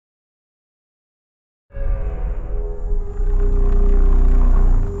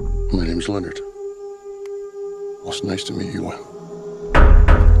My name's Leonard. Well, it's nice to meet you, Win.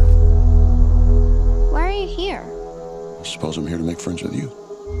 Why are you here? I suppose I'm here to make friends with you.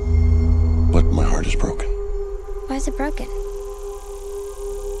 But my heart is broken. Why is it broken?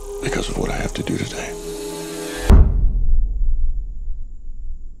 Because of what I have to do today.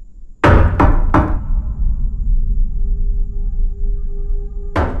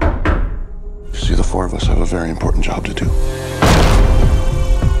 You see, the four of us have a very important job to do.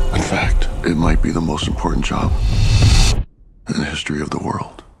 In fact, it might be the most important job in the history of the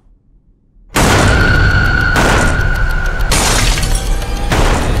world.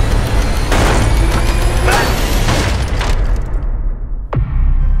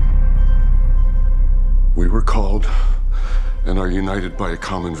 We were called and are united by a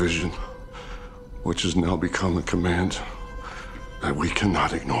common vision, which has now become a command that we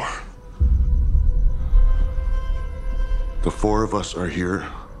cannot ignore. The four of us are here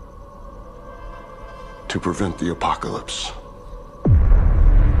to prevent the apocalypse.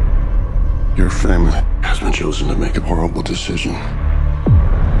 Your family has been chosen to make a horrible decision.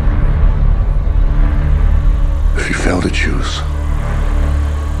 If you fail to choose,